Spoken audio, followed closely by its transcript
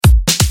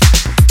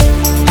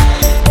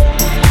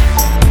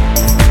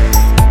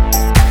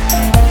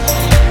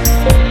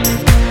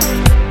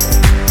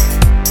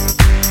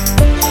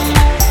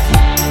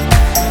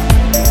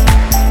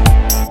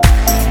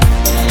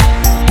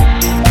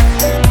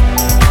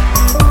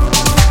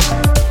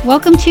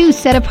Welcome to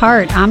Set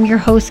Apart. I'm your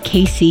host,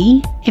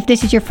 Casey. If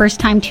this is your first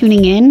time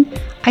tuning in,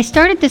 I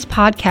started this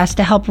podcast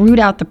to help root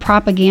out the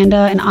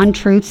propaganda and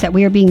untruths that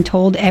we are being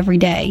told every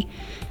day.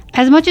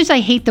 As much as I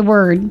hate the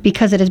word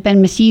because it has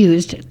been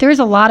misused, there is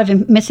a lot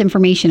of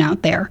misinformation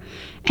out there,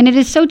 and it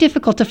is so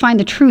difficult to find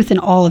the truth in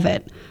all of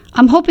it.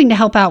 I'm hoping to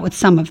help out with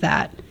some of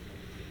that.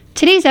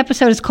 Today's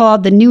episode is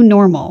called The New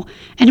Normal,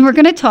 and we're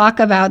going to talk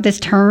about this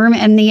term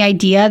and the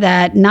idea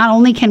that not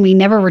only can we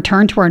never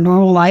return to our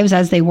normal lives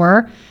as they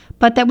were,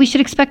 but that we should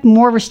expect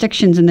more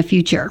restrictions in the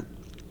future.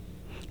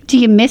 Do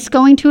you miss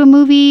going to a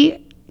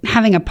movie,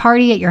 having a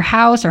party at your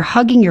house, or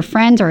hugging your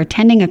friends, or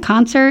attending a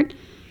concert?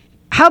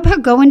 How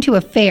about going to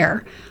a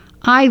fair?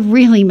 I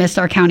really missed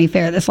our county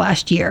fair this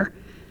last year.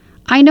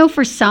 I know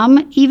for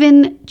some,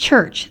 even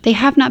church, they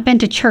have not been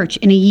to church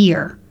in a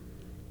year.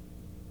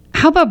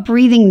 How about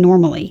breathing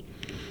normally?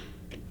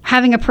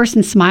 Having a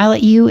person smile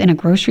at you in a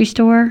grocery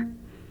store?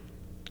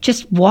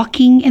 Just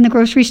walking in the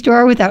grocery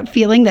store without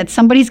feeling that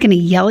somebody's going to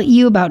yell at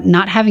you about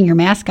not having your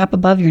mask up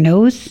above your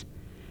nose?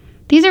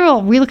 These are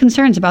all real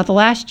concerns about the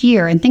last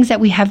year and things that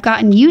we have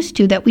gotten used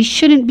to that we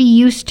shouldn't be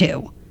used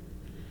to.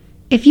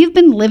 If you've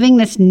been living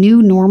this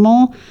new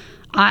normal,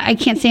 I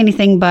can't say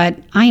anything, but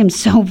I am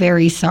so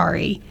very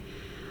sorry.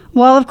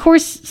 While of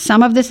course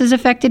some of this has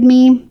affected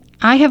me,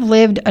 I have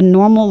lived a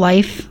normal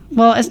life,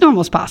 well, as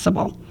normal as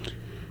possible.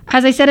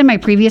 As I said in my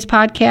previous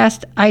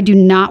podcast, I do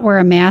not wear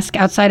a mask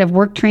outside of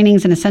work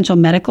trainings and essential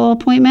medical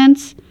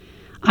appointments.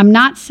 I'm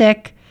not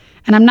sick,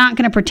 and I'm not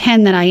going to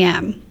pretend that I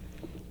am.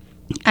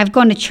 I've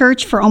gone to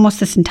church for almost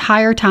this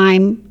entire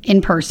time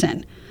in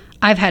person.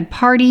 I've had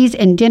parties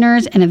and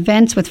dinners and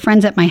events with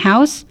friends at my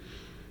house,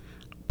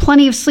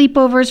 plenty of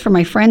sleepovers for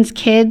my friends'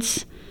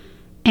 kids,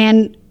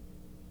 and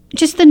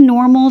just the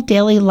normal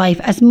daily life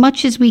as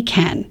much as we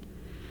can.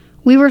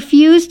 We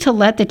refuse to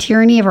let the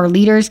tyranny of our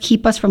leaders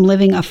keep us from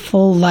living a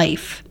full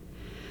life.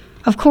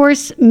 Of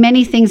course,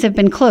 many things have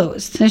been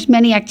closed. There's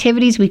many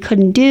activities we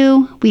couldn't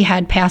do. We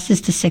had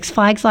passes to Six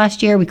Flags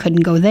last year. We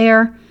couldn't go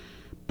there.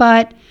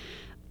 But,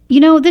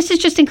 this has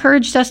just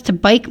encouraged us to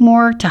bike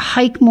more, to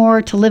hike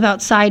more, to live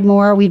outside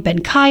more. We've been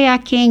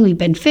kayaking. We've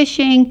been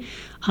fishing.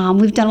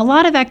 We've done a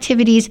lot of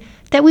activities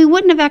that we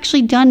wouldn't have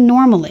actually done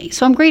normally.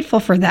 So I'm grateful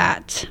for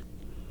that.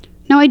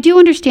 Now, I do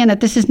understand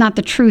that this is not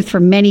the truth for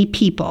many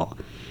people.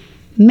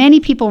 Many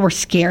people were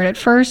scared at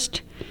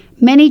first.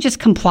 Many just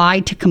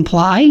complied to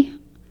comply.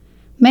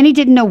 Many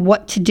didn't know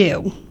what to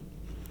do.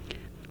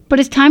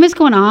 But as time has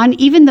gone on,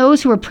 even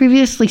those who were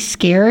previously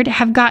scared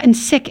have gotten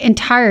sick and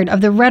tired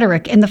of the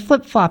rhetoric and the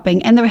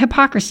flip-flopping and the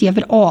hypocrisy of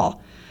it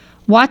all.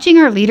 Watching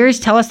our leaders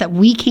tell us that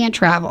we can't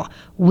travel,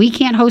 we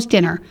can't host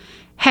dinner,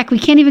 heck, we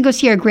can't even go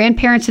see our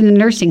grandparents in the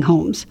nursing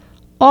homes,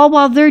 all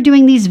while they're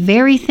doing these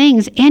very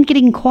things and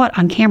getting caught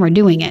on camera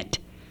doing it.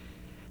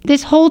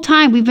 This whole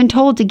time we've been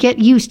told to get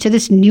used to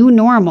this new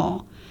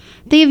normal.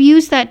 They have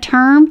used that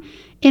term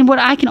in what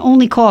I can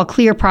only call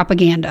clear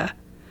propaganda.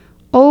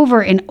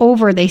 Over and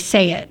over they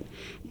say it.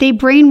 They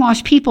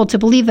brainwash people to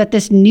believe that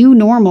this new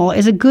normal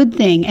is a good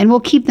thing and will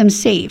keep them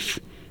safe,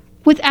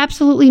 with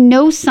absolutely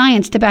no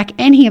science to back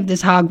any of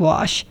this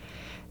hogwash.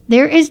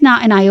 There is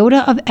not an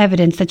iota of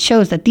evidence that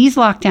shows that these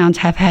lockdowns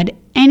have had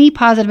any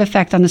positive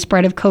effect on the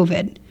spread of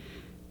COVID.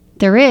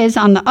 There is,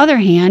 on the other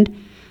hand,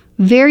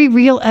 very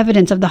real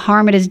evidence of the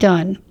harm it has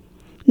done,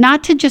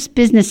 not to just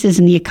businesses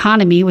and the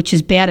economy, which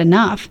is bad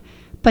enough,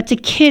 but to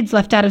kids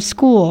left out of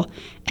school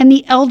and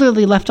the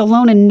elderly left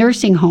alone in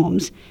nursing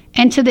homes,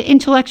 and to the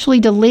intellectually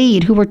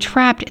delayed who were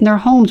trapped in their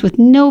homes with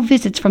no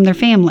visits from their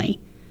family,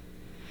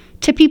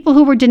 to people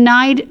who were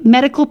denied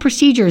medical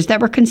procedures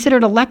that were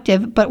considered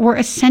elective but were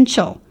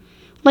essential,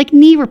 like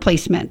knee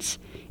replacements,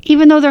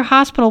 even though their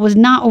hospital was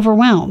not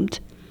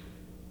overwhelmed.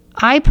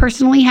 I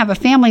personally have a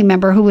family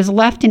member who was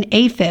left in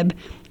AFib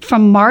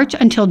from March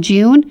until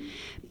June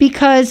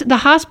because the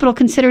hospital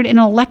considered an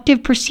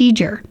elective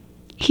procedure.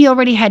 He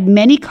already had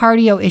many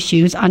cardio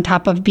issues on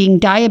top of being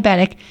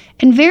diabetic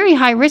and very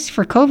high risk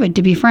for COVID,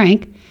 to be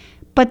frank.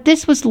 But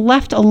this was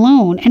left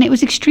alone, and it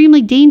was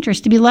extremely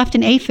dangerous to be left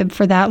in AFib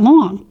for that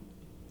long.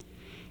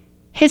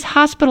 His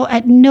hospital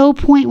at no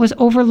point was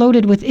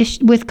overloaded with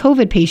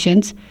COVID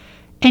patients,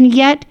 and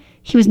yet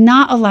he was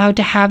not allowed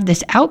to have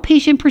this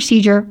outpatient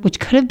procedure, which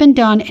could have been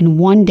done in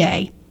one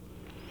day.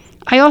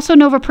 I also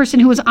know of a person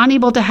who was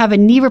unable to have a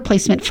knee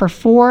replacement for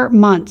 4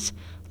 months,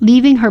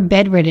 leaving her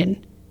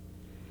bedridden.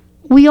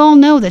 We all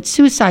know that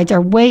suicides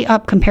are way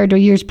up compared to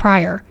years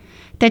prior,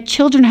 that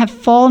children have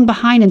fallen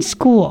behind in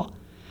school.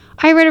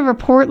 I read a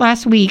report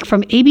last week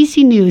from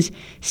ABC News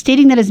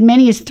stating that as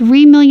many as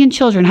 3 million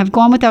children have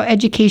gone without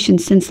education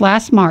since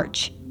last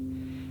March.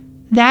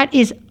 That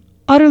is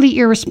utterly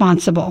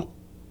irresponsible.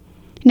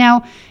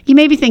 Now, you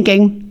may be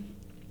thinking,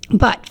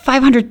 but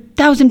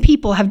 500,000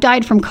 people have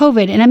died from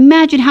COVID, and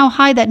imagine how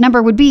high that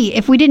number would be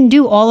if we didn't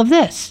do all of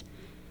this.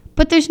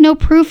 But there's no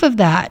proof of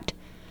that.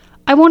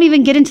 I won't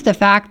even get into the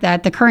fact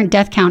that the current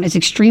death count is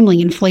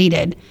extremely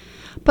inflated.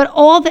 But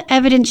all the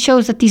evidence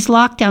shows that these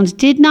lockdowns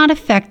did not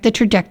affect the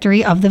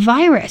trajectory of the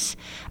virus,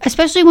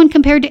 especially when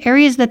compared to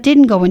areas that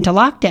didn't go into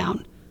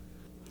lockdown.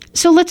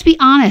 So let's be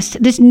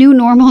honest, this new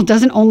normal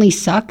doesn't only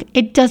suck,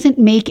 it doesn't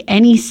make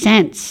any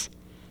sense.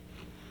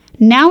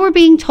 Now we're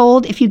being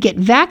told if you get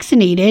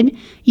vaccinated,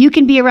 you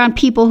can be around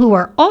people who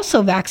are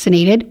also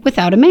vaccinated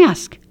without a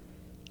mask.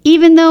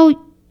 Even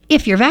though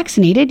if you're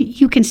vaccinated,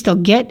 you can still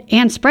get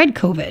and spread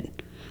COVID.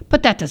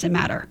 But that doesn't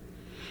matter.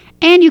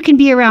 And you can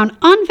be around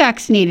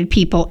unvaccinated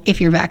people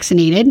if you're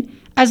vaccinated,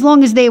 as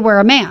long as they wear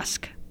a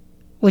mask,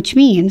 which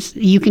means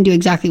you can do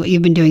exactly what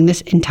you've been doing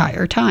this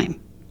entire time.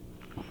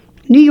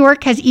 New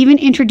York has even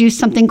introduced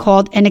something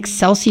called an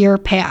Excelsior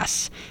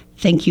Pass.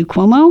 Thank you,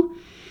 Cuomo.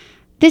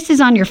 This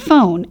is on your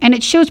phone, and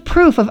it shows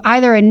proof of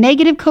either a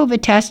negative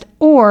COVID test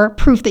or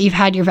proof that you've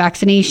had your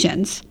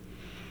vaccinations.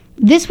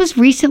 This was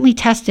recently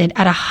tested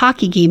at a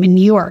hockey game in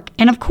New York,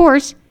 and of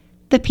course,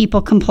 the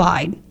people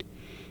complied.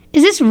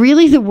 Is this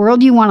really the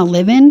world you want to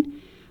live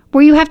in?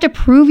 Where you have to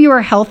prove you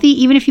are healthy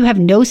even if you have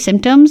no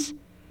symptoms?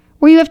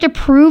 Where you have to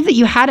prove that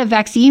you had a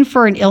vaccine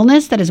for an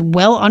illness that is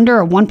well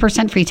under a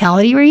 1%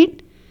 fatality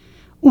rate?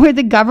 Where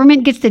the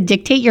government gets to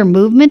dictate your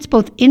movements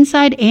both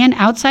inside and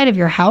outside of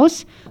your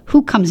house?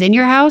 Who comes in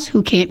your house?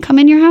 Who can't come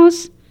in your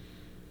house?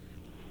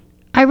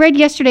 I read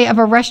yesterday of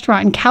a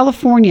restaurant in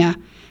California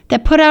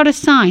that put out a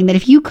sign that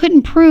if you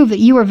couldn't prove that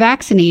you were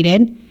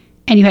vaccinated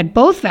and you had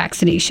both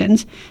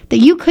vaccinations, that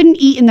you couldn't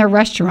eat in their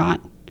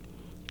restaurant.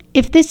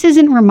 If this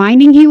isn't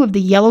reminding you of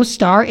the yellow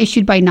star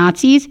issued by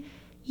Nazis,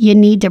 you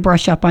need to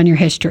brush up on your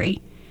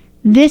history.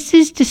 This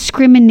is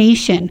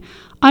discrimination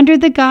under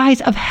the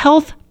guise of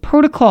health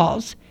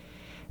protocols.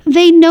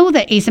 They know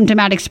that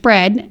asymptomatic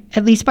spread,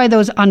 at least by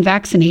those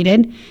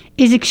unvaccinated,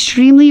 is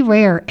extremely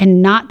rare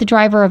and not the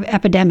driver of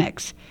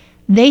epidemics.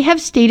 They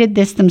have stated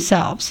this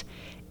themselves.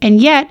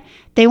 And yet,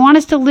 they want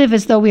us to live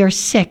as though we are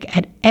sick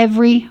at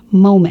every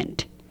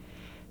moment.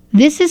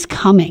 This is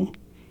coming.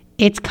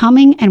 It's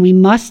coming, and we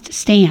must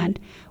stand.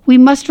 We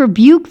must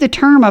rebuke the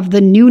term of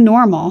the new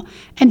normal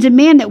and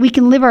demand that we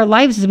can live our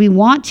lives as we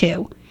want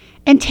to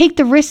and take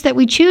the risks that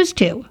we choose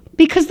to,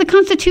 because the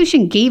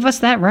Constitution gave us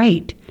that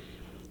right.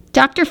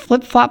 Dr.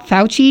 Flip-Flop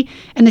Fauci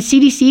and the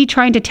CDC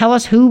trying to tell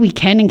us who we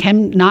can and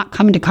cannot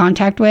come into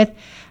contact with,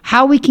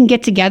 how we can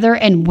get together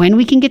and when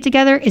we can get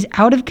together is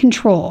out of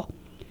control.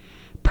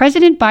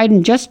 President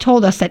Biden just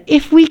told us that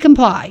if we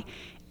comply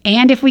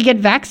and if we get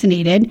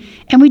vaccinated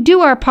and we do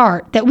our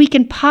part, that we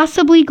can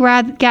possibly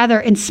gather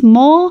in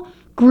small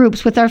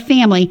groups with our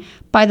family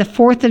by the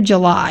 4th of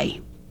July.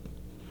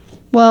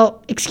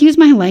 Well, excuse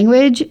my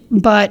language,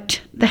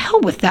 but the hell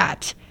with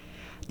that.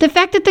 The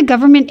fact that the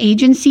government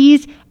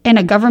agencies and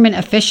a government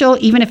official,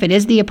 even if it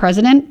is the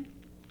president,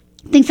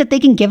 thinks that they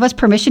can give us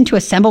permission to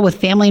assemble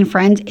with family and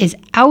friends is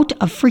out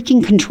of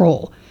freaking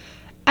control.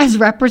 As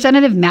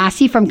Representative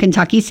Massey from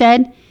Kentucky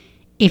said,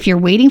 if you're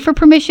waiting for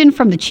permission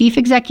from the chief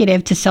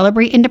executive to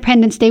celebrate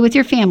Independence Day with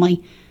your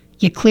family,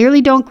 you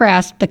clearly don't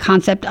grasp the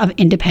concept of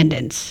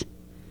independence.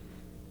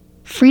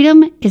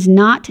 Freedom is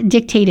not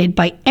dictated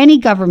by any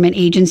government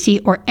agency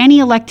or any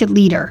elected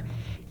leader.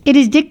 It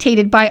is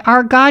dictated by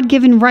our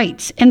God-given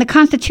rights and the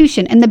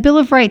Constitution and the Bill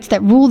of Rights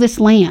that rule this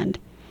land.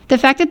 The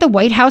fact that the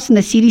White House and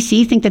the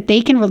CDC think that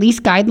they can release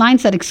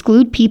guidelines that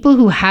exclude people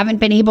who haven't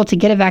been able to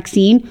get a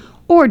vaccine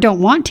or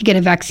don't want to get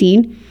a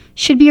vaccine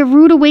should be a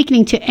rude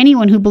awakening to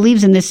anyone who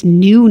believes in this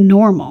new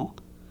normal.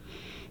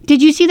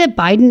 Did you see that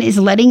Biden is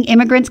letting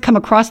immigrants come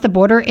across the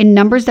border in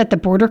numbers that the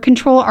Border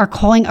Control are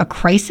calling a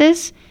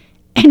crisis?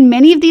 And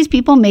many of these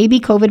people may be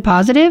COVID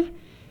positive?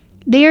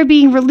 They are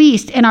being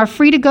released and are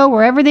free to go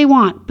wherever they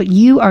want, but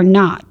you are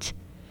not.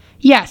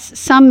 Yes,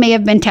 some may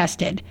have been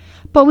tested,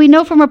 but we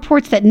know from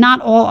reports that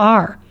not all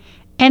are,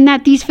 and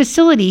that these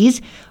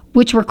facilities,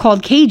 which were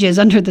called cages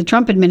under the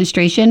Trump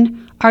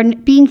administration, are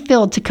being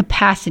filled to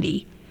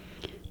capacity.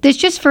 This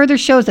just further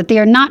shows that they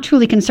are not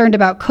truly concerned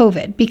about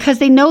COVID because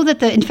they know that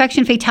the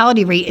infection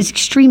fatality rate is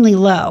extremely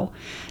low.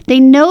 They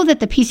know that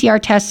the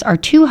PCR tests are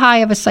too high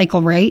of a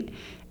cycle rate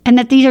and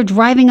that these are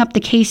driving up the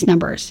case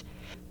numbers.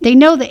 They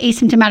know that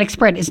asymptomatic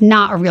spread is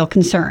not a real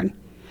concern.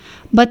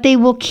 But they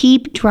will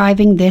keep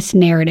driving this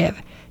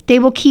narrative. They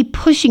will keep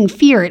pushing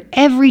fear at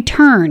every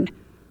turn.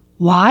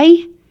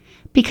 Why?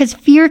 Because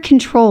fear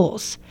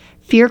controls.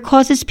 Fear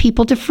causes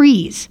people to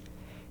freeze.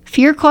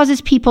 Fear causes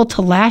people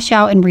to lash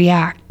out and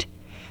react.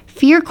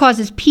 Fear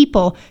causes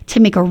people to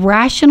make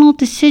irrational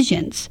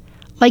decisions,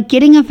 like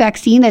getting a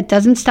vaccine that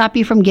doesn't stop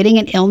you from getting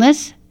an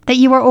illness that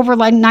you are over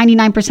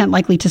 99%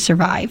 likely to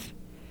survive.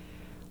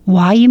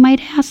 Why, you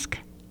might ask?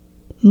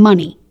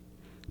 Money.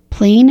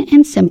 Plain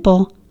and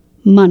simple,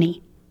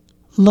 money.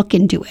 Look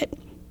into it.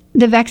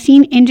 The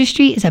vaccine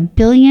industry is $1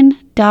 billion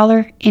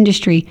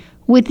industry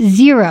with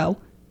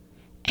zero,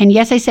 and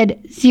yes, I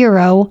said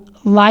zero,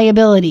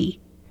 liability.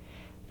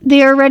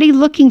 They are already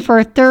looking for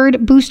a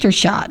third booster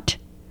shot.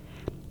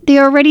 They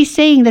are already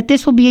saying that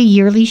this will be a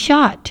yearly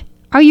shot.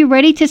 Are you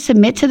ready to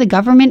submit to the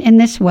government in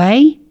this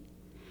way?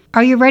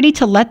 Are you ready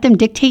to let them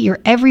dictate your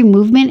every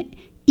movement,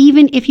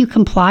 even if you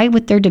comply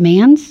with their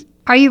demands?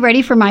 Are you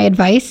ready for my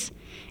advice?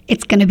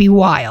 It's going to be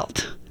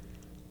wild.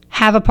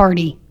 Have a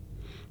party.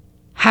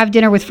 Have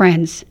dinner with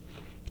friends.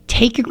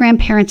 Take your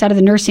grandparents out of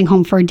the nursing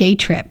home for a day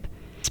trip.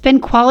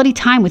 Spend quality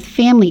time with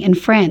family and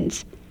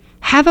friends.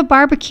 Have a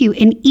barbecue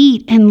and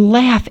eat and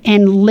laugh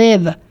and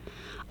live.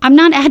 I'm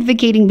not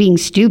advocating being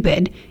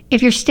stupid.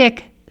 If you're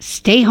sick,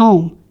 stay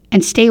home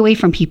and stay away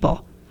from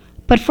people.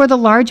 But for the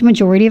large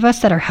majority of us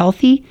that are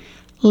healthy,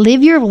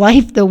 live your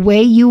life the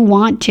way you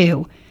want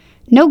to.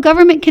 No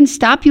government can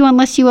stop you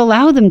unless you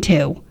allow them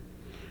to.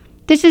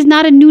 This is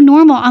not a new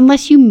normal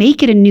unless you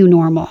make it a new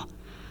normal.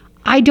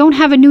 I don't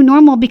have a new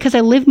normal because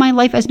I live my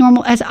life as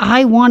normal as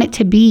I want it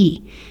to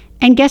be.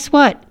 And guess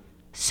what?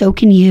 So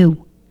can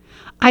you.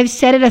 I've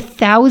said it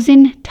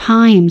 1,000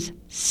 times.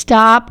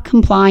 Stop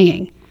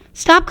complying.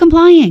 Stop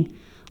complying.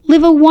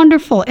 Live a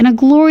wonderful and a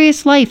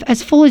glorious life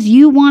as full as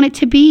you want it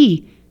to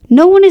be.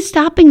 No one is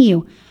stopping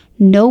you.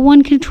 No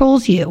one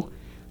controls you.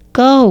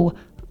 Go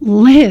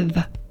live.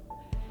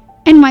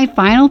 And my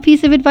final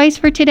piece of advice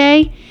for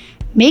today,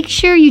 make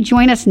sure you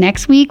join us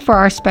next week for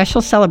our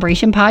special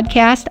celebration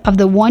podcast of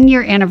the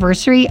 1-year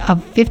anniversary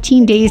of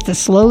 15 Days to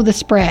Slow the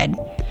Spread.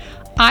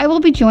 I will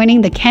be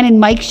joining the Ken and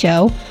Mike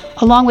Show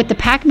along with the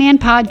Pac-Man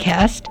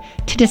podcast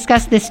to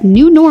discuss this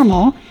new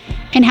normal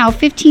and how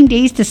 15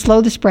 Days to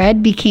Slow the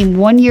Spread became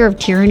 1 year of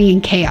tyranny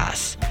and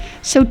chaos.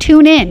 So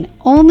tune in,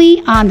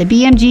 only on the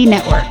BMG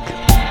Network.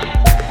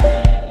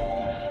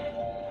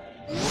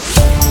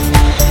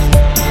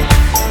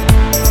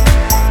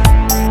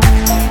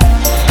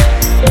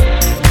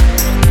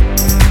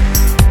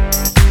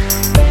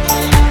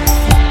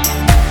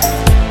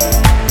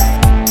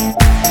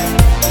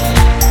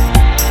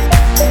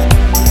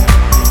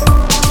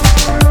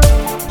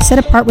 Set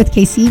Apart with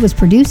KC was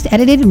produced,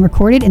 edited, and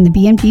recorded in the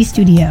BMG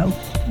studio.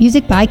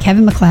 Music by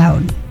Kevin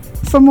MacLeod.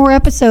 For more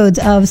episodes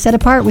of Set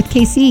Apart with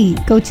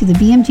KC, go to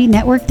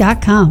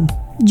thebmgnetwork.com.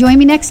 Join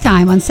me next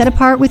time on Set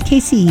Apart with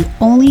KC,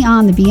 only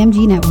on the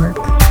BMG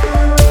Network.